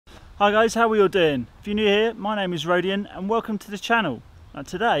Hi guys, how are we all doing? If you're new here, my name is Rodian and welcome to the channel. Now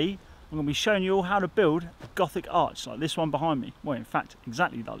today I'm going to be showing you all how to build a Gothic arch like this one behind me. Well, in fact,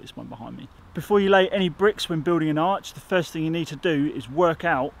 exactly like this one behind me. Before you lay any bricks when building an arch, the first thing you need to do is work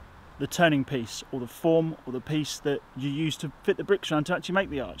out the turning piece or the form or the piece that you use to fit the bricks around to actually make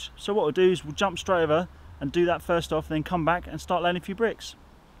the arch. So what we'll do is we'll jump straight over and do that first off, then come back and start laying a few bricks.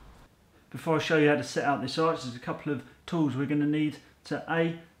 Before I show you how to set out this arch, there's a couple of tools we're going to need to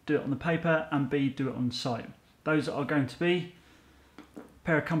A, do it on the paper, and B, do it on site. Those are going to be a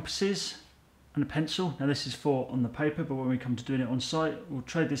pair of compasses and a pencil. Now this is for on the paper, but when we come to doing it on site, we'll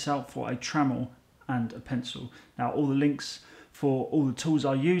trade this out for a trammel and a pencil. Now all the links for all the tools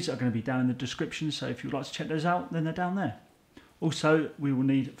I use are going to be down in the description, so if you'd like to check those out, then they're down there. Also, we will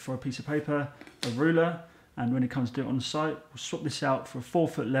need for a piece of paper, a ruler, and when it comes to do it on site, we'll swap this out for a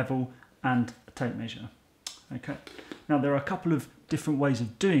 4-foot level and a tape measure. Okay. Now there are a couple of different ways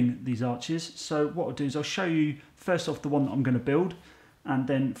of doing these arches, so what I'll do is I'll show you first off the one that I'm going to build, and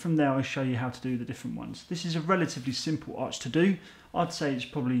then from there I'll show you how to do the different ones. This is a relatively simple arch to do. I'd say it's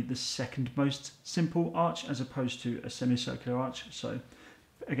probably the second most simple arch as opposed to a semicircular arch, so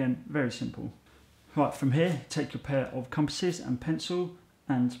again, very simple. Right, from here take your pair of compasses and pencil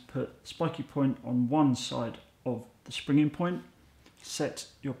and put spiky point on one side of the springing point. Set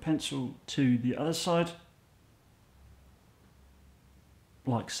your pencil to the other side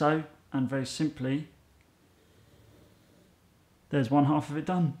like so, and very simply there's one half of it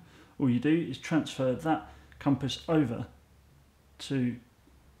done. All you do is transfer that compass over to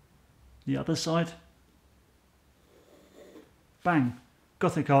the other side. Bang!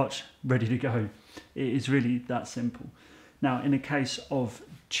 Gothic arch ready to go. It is really that simple. Now in a case of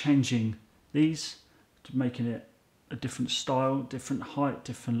changing these to making it a different style, different height,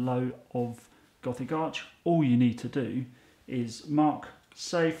 different low of Gothic arch, all you need to do is mark.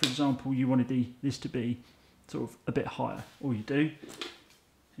 Say for example you wanted this to be sort of a bit higher. All you do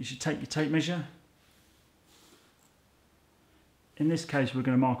is you take your tape measure. In this case we're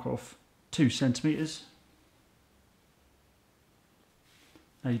going to mark off 2 centimeters.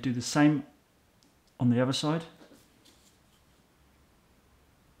 Now you do the same on the other side.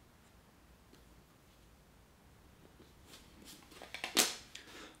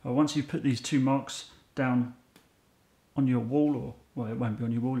 Once you've put these 2 marks down on your wall, or well, it won't be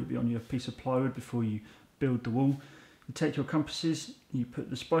on your wall, it'll be on your piece of plywood before you build the wall. You take your compasses, you put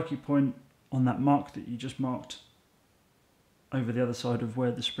the spiky point on that mark that you just marked over the other side of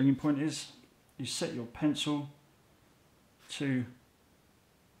where the springing point is. You set your pencil to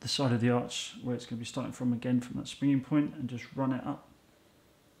the side of the arch where it's going to be starting from again, from that springing point, and just run it up.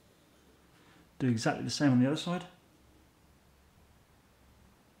 Do exactly the same on the other side.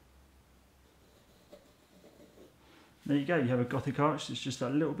 There you go, you have a Gothic arch that's just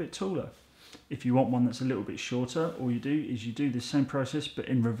that little bit taller. If you want one that's a little bit shorter, all you do is you do the same process but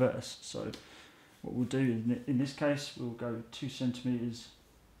in reverse. So what we'll do in this case, we'll go 2 centimeters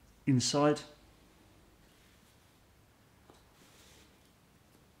inside.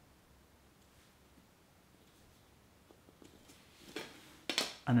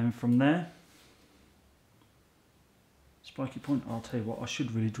 And then from there, spiky point, I'll tell you what, I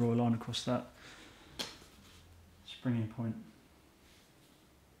should really draw a line across that springing point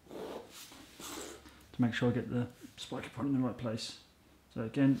to make sure I get the spiky point in the right place. So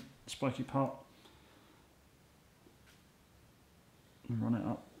again, spiky part, and run it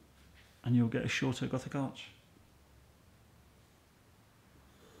up, and you'll get a shorter Gothic arch.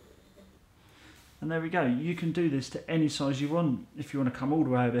 And there we go, you can do this to any size you want. If you want to come all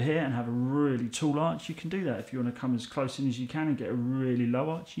the way over here and have a really tall arch, you can do that. If you want to come as close in as you can and get a really low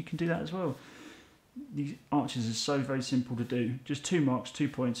arch, you can do that as well. These arches are so very simple to do. Just 2 marks, 2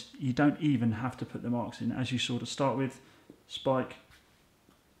 points. You don't even have to put the marks in. As you sort of start with, spike,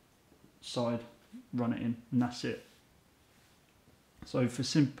 side, run it in, and that's it. So for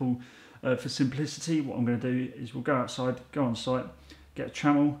simplicity, what I'm going to do is we'll go outside, go on site, get a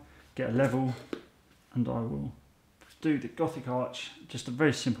trammel, get a level, and I will do the Gothic arch, just a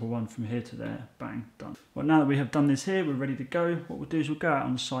very simple one from here to there, bang, done. Well, now that we have done this here, we're ready to go. What we'll do is we'll go out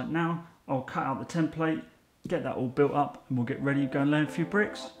on site now. I'll cut out the template, get that all built up, and we'll get ready to go and lay a few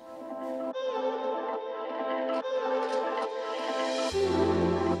bricks.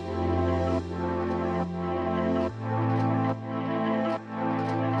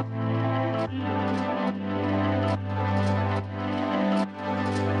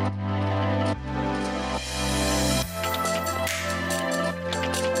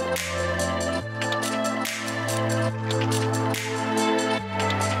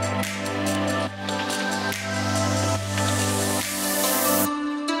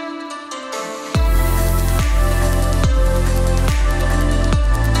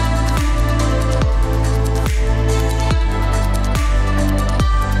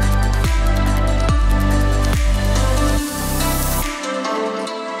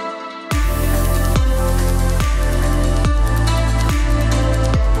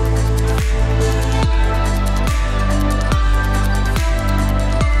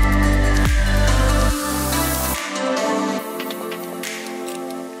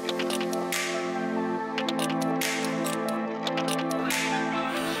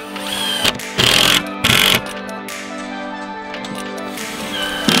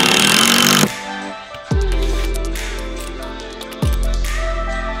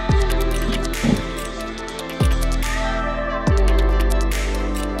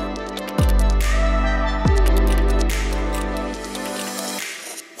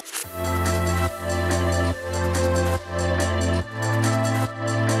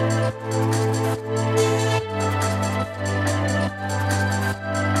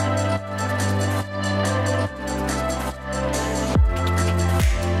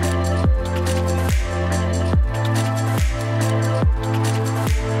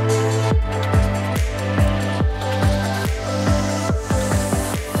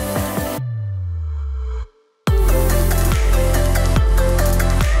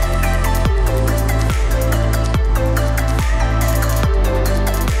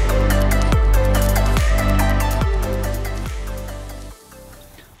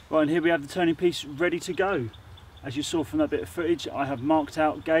 Right, and here we have the turning piece ready to go. As you saw from that bit of footage, I have marked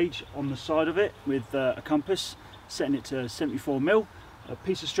out gauge on the side of it with a compass, setting it to 74mm. A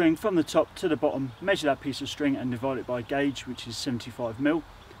piece of string from the top to the bottom, measure that piece of string and divide it by gauge, which is 75mm. In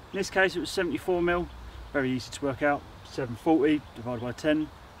this case it was 74mm, very easy to work out. 740 divided by 10,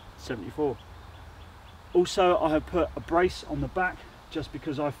 74. Also, I have put a brace on the back just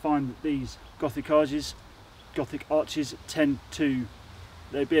because I find that these Gothic arches tend to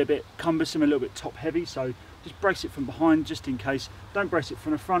be a bit cumbersome, a little bit top heavy, so just brace it from behind just in case. Don't brace it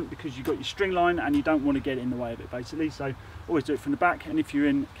from the front because you've got your string line and you don't want to get in the way of it basically, so always do it from the back. And if you're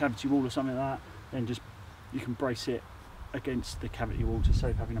in cavity wall or something like that, then just you can brace it against the cavity wall to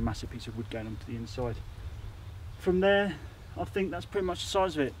save having a massive piece of wood going onto the inside. From there, I think that's pretty much the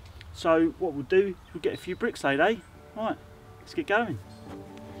size of it. So what we'll do is we'll get a few bricks laid, eh? Right, let's get going.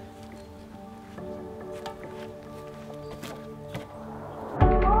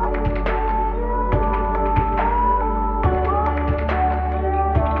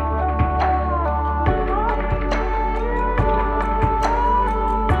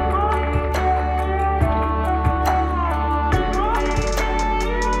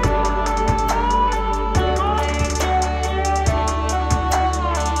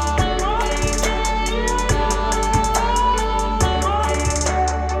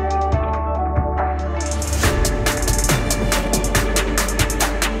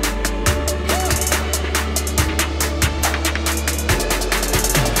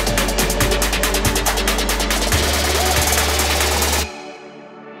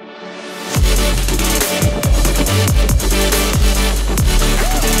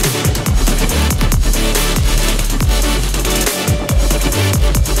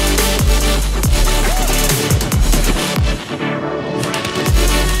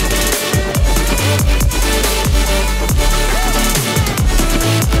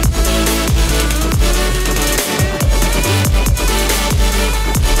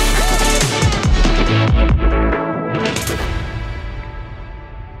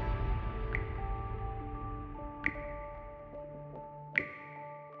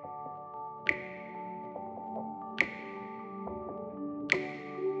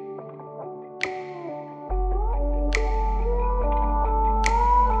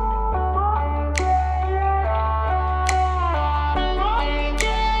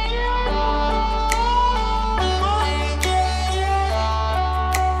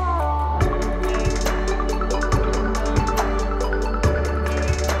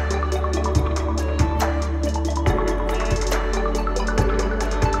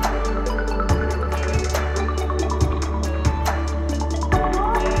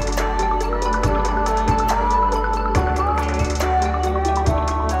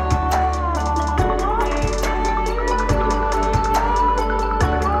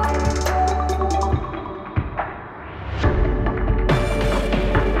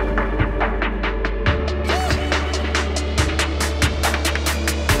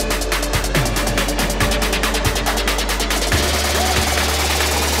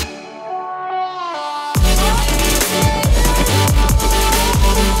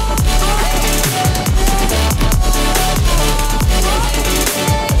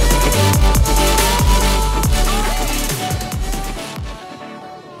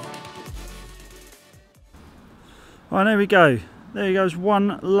 Right, there we go. There goes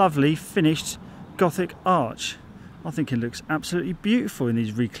one lovely finished Gothic arch. I think it looks absolutely beautiful in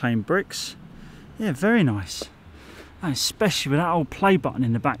these reclaimed bricks. Yeah, very nice. And especially with that old play button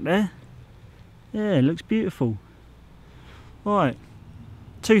in the back there. Yeah, it looks beautiful. Right,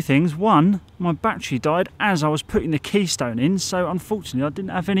 two things. One, my battery died as I was putting the keystone in, so unfortunately I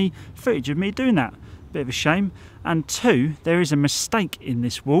didn't have any footage of me doing that. Bit of a shame. And two, there is a mistake in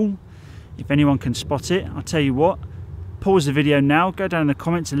this wall. If anyone can spot it, I'll tell you what. Pause the video now, go down in the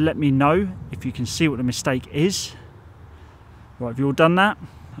comments and let me know if you can see what the mistake is. Right, have you all done that?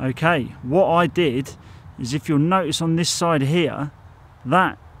 Okay, what I did is, if you'll notice on this side here,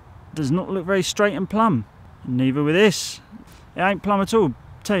 that does not look very straight and plumb. Neither with this. It ain't plumb at all.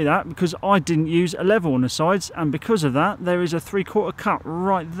 I'll tell you that because I didn't use a level on the sides, and because of that there is a 3/4 cut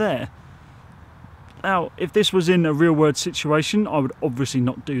right there. Now, if this was in a real world situation, I would obviously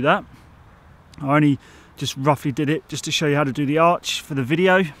not do that. I only just roughly did it just to show you how to do the arch for the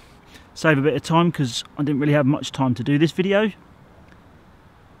video. Save a bit of time because I didn't really have much time to do this video.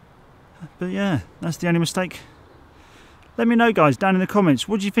 But yeah, that's the only mistake. Let me know, guys, down in the comments,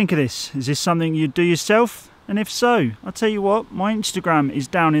 what do you think of this? Is this something you'd do yourself? And if so, I'll tell you what, my Instagram is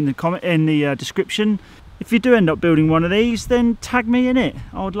down in the description. If you do end up building one of these, then tag me in it.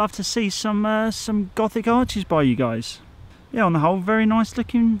 I would love to see some Gothic arches by you guys. yeah, on the whole, very nice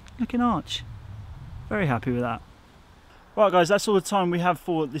looking arch. Very happy with that. Right guys, that's all the time we have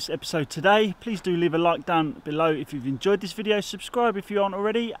for this episode today. Please do leave a like down below if you've enjoyed this video, subscribe if you aren't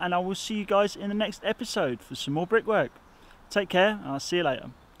already, and I will see you guys in the next episode for some more brickwork. Take care, and I'll see you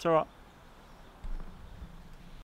later. Ta-ra.